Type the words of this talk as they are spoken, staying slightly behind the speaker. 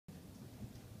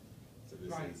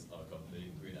is our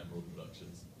company, Green Emerald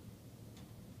Productions.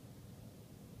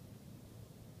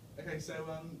 Okay, so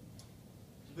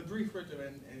the brief we're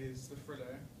doing is the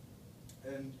thriller,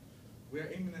 and we're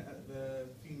aiming it at the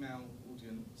female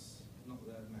audience, not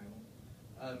the male.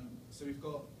 So we've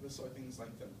got the sort of things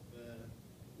like that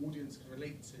the audience can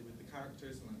relate to with the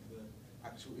characters and like the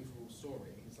actual overall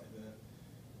story. It's like the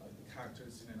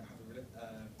characters, you know, that have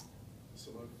a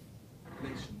sort of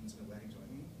relations in a way. Do you know what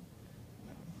I mean?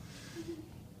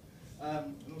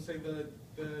 And also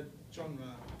the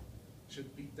genre should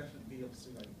definitely be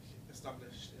obviously like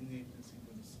established in the opening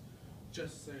sequence,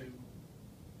 just so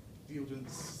the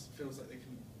audience feels like they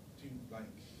can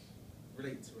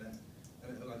relate to it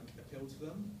and it'll like appeal to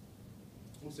them.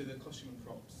 Also the costume and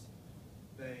props,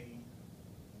 they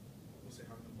also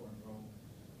have an important role,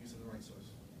 using the right sort of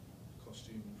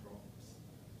costume and props,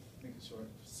 making sure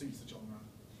it suits the genre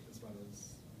as well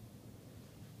as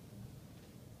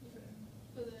fit in.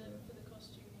 For the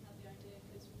costume, we had the idea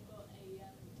because we've got a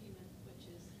demon, which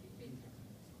is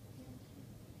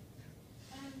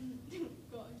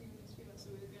got a demon as female, so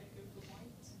we were going to go for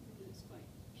white because it's quite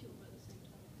pure, but at the same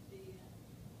time it could be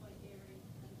quite eerie.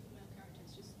 And for the male character,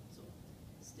 it's just sort of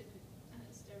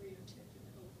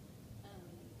stereotypical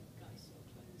guy sort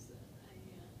of clothes that a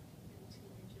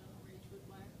teenager our age would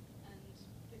wear. And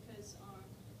because our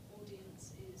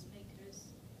audience is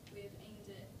makers, we've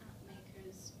aimed it at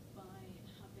makers by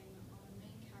having our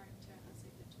main character as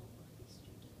a photography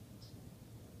student.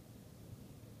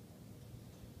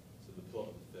 So the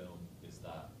plot of the film is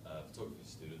that a photography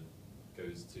student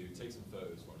goes to take some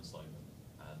photos for an assignment,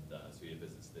 and so he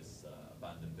visits this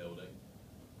abandoned building,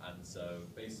 and so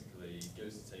basically he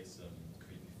goes to take some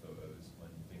creepy photos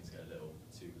when things get a little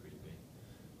too creepy,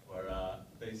 where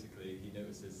basically he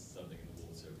notices something in the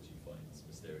water which he finds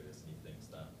mysterious, and he thinks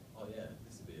that, oh yeah,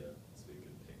 this would be a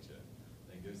good picture.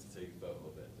 Then he goes to take a photo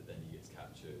of it, but then he gets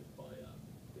captured by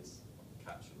this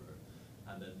capturer,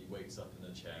 and then he wakes up in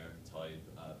a chair, tied,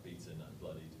 beaten and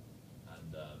bloodied,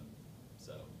 and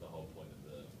so the whole point of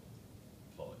the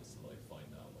plot is to like find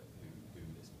out like who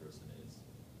this person is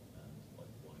and like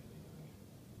why are they doing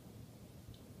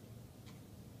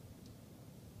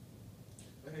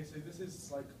it. Okay, so this is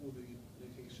like all the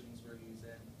locations we're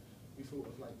using. We thought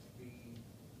of like the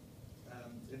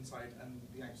inside and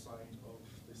the outside of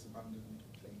this abandoned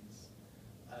place.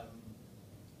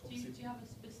 Do you have a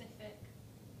specific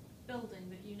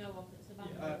building that you know of that's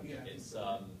abandoned? Yeah. It's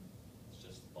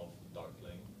just off Dark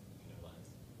Lane, if you know what that is.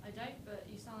 I don't, but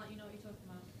you sound like you know what you're talking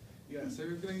about. Yeah, so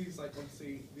we're going to use like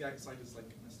obviously the outside is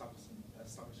like an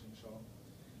establishing shot,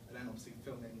 and then obviously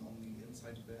filming on the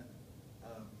inside of it.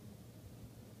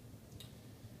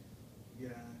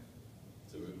 Yeah.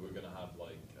 So we're going to have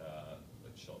like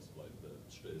shots of like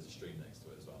there's a stream next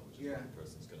to it as well, which is where the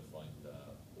person's going to find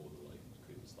all the like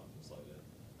creepy stuff inside it,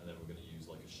 and then we're going to use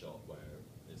like a shot where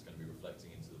it's going to be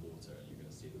reflecting into the water, and you're going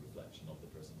to see the reflection of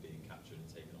the person being captured and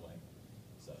taken away.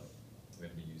 So we're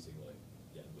going to be using like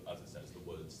as it says, the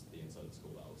woods, the inside of the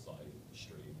school, outside, the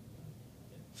stream.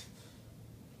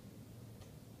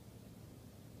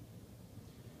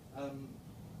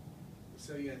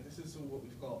 So yeah, this is all what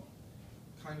we've got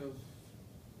kind of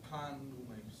planned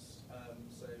almost.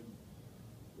 So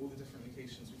all the different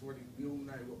locations, we all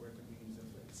know what we're going to be using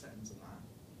for the settings and that.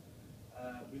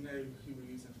 We know who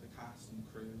we're using for the cast and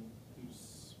crew,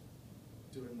 who's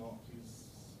doing what,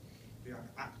 who's the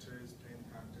actors playing the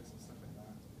characters and stuff like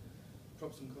that.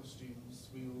 Props and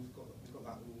costumes, we've got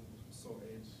that all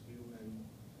sorted. We all know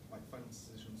like final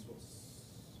decisions, what's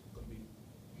going to be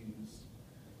used.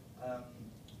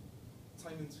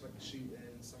 Timings for like the shooting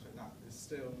and stuff like that is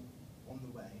still on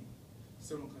the way.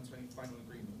 Still not come to any final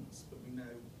agreements, but we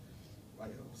know,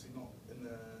 like obviously not in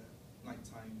the night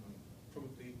time. Like,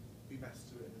 probably be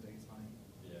best to do it in the daytime.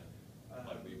 Yeah.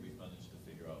 Like we've managed to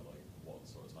figure out like what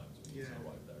sort of times we need to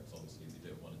arrive there, because obviously we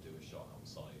don't want to do a shot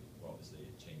outside where obviously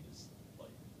it changes like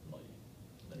light,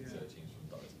 and then so it changes from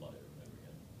dark to light over and over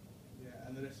again. Yeah,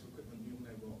 and the list of equipment, you all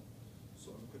know what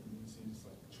sort of equipment we use,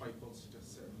 like tripods to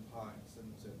just certain parts and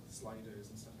to sliders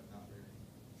and stuff